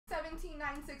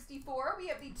19,964. We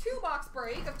have the 2-box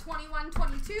break of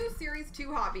 21-22 Series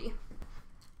 2 Hobby.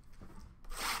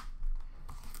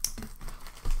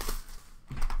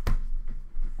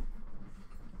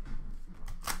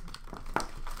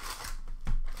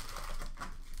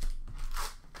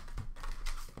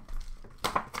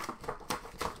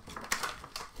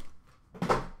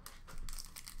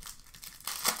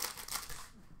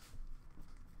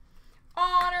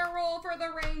 Honor roll for the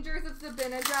Rangers of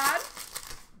Zibanejad.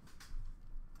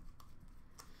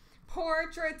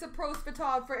 Portraits of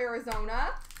Prosvetov for Arizona.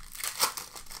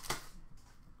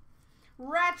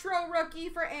 Retro rookie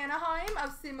for Anaheim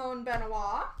of Simone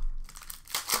Benoit.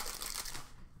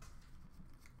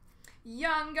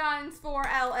 Young Guns for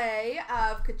LA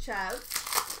of Kachev.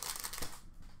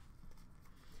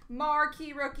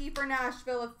 Marquee rookie for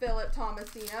Nashville of Philip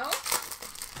Tomasino.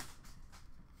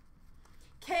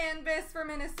 Canvas for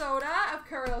Minnesota of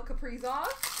Kirill Kaprizov.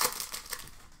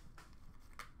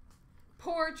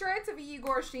 Portraits of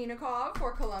Igor Shchenikov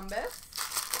for Columbus.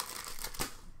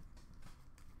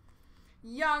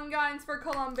 Young Guns for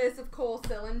Columbus of Cole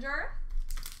Sillinger.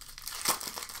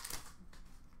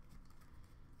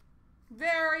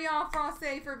 Variant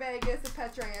Francais for Vegas of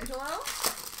Pietrangelo.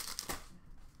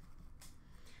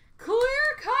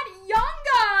 Clear Cut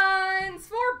Young Guns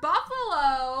for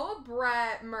Buffalo,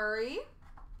 Brett Murray.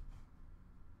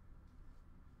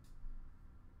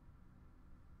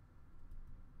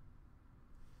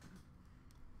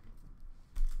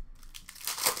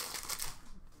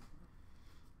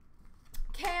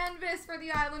 Canvas for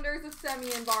the Islanders of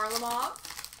Semyon Varlamov.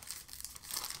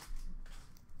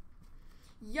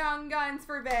 Young Guns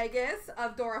for Vegas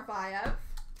of Dorofeyev.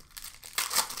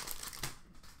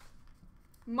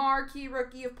 Marquee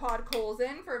rookie of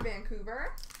Podkolzin for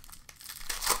Vancouver.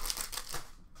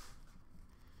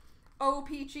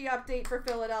 OPG update for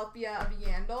Philadelphia of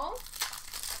Yandel.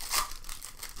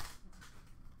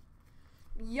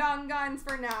 Young Guns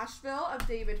for Nashville of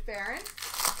David Ferrant.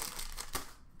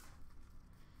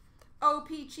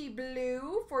 OPG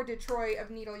Blue for Detroit of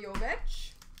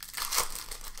Nedeljkovic.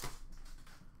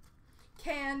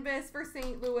 Canvas for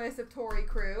St. Louis of Torrey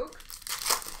Krug.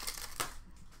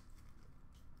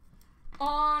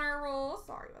 Honor roll,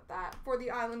 sorry about that, for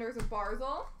the Islanders of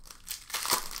Barzal.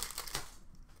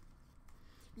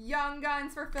 Young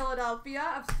Guns for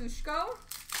Philadelphia of Sushko.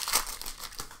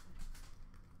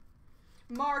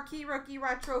 Marquee rookie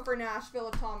retro for Nashville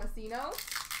of Tomasino.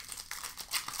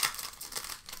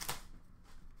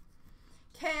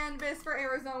 Canvas for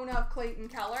Arizona of Clayton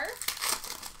Keller.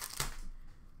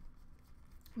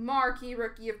 Marquee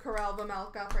rookie of Karel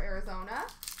Vejmelka for Arizona.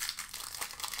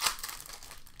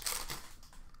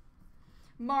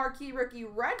 Marquee rookie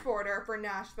red border for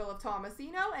Nashville of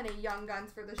Tomasino. And a Young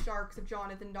Guns for the Sharks of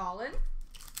Jonathan Dahlen.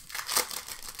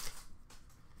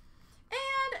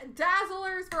 And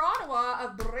Dazzlers for Ottawa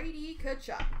of Brady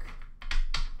Tkachuk.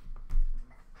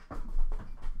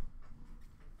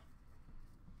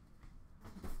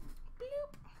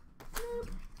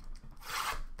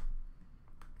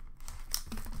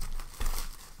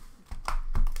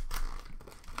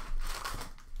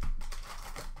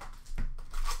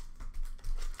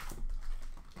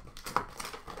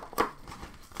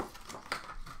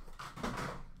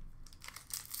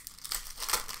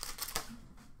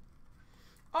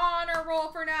 Honor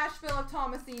roll for Nashville of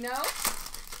Tomasino.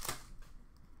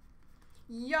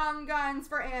 Young Guns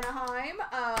for Anaheim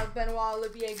of Benoit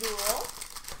Olivier Gould.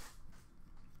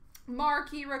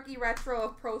 Marquee rookie retro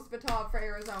of Prosvetov for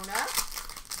Arizona.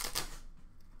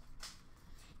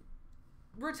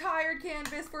 Retired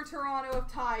canvas for Toronto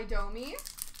of Ty Domi.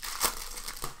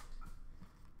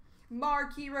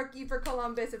 Marquee rookie for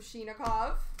Columbus of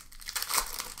Shchenikov.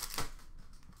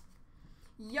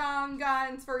 Young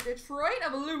Guns for Detroit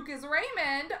of Lucas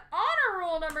Raymond. Honor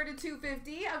roll number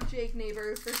 /250 of Jake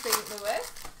Neighbors for St.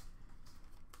 Louis.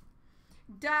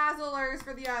 Dazzlers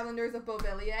for the Islanders of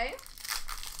Beauvillier.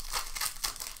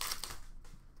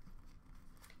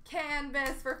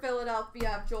 Canvas for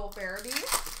Philadelphia of Joel Farabee.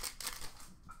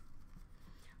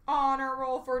 Honor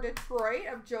roll for Detroit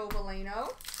of Joe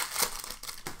Veleno.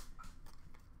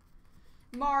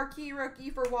 Marquee rookie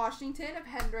for Washington of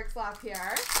Hendrix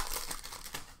Lapierre.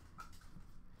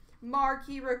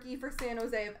 Marquee rookie for San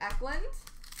Jose of Eklund.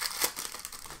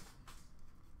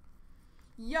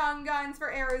 Young Guns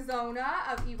for Arizona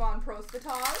of Ivan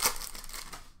Prosvetov.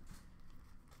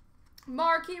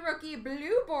 Marquee rookie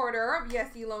blue border of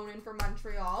Jesse Lonen for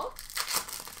Montreal.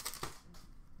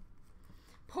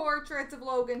 Portraits of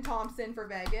Logan Thompson for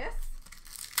Vegas.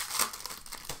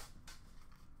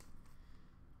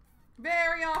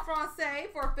 Variant Francais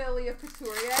for Philly of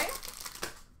Couturier.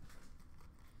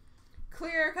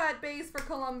 Clear cut base for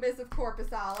Columbus of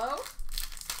Korpisalo.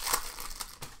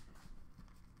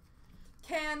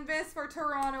 Canvas for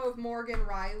Toronto of Morgan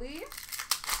Riley.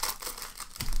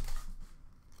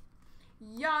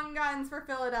 Young Guns for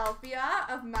Philadelphia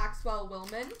of Maxwell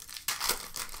Willman.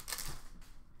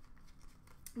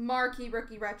 Marquee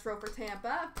Rookie Retro for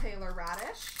Tampa of Taylor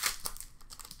Radish.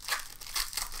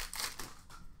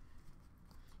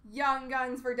 Young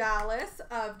Guns for Dallas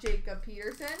of Jacob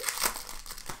Peterson.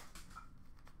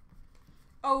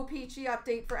 O-Peachy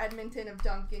update for Edmonton of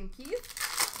Duncan Keith.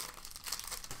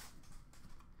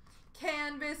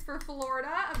 Canvas for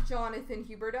Florida of Jonathan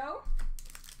Huberdeau.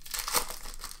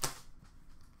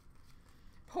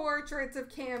 Portraits of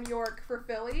Cam York for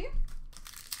Philly.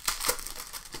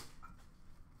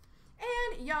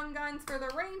 And Young Guns for the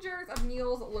Rangers of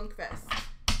Niels Lundqvist.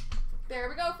 There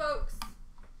we go, folks.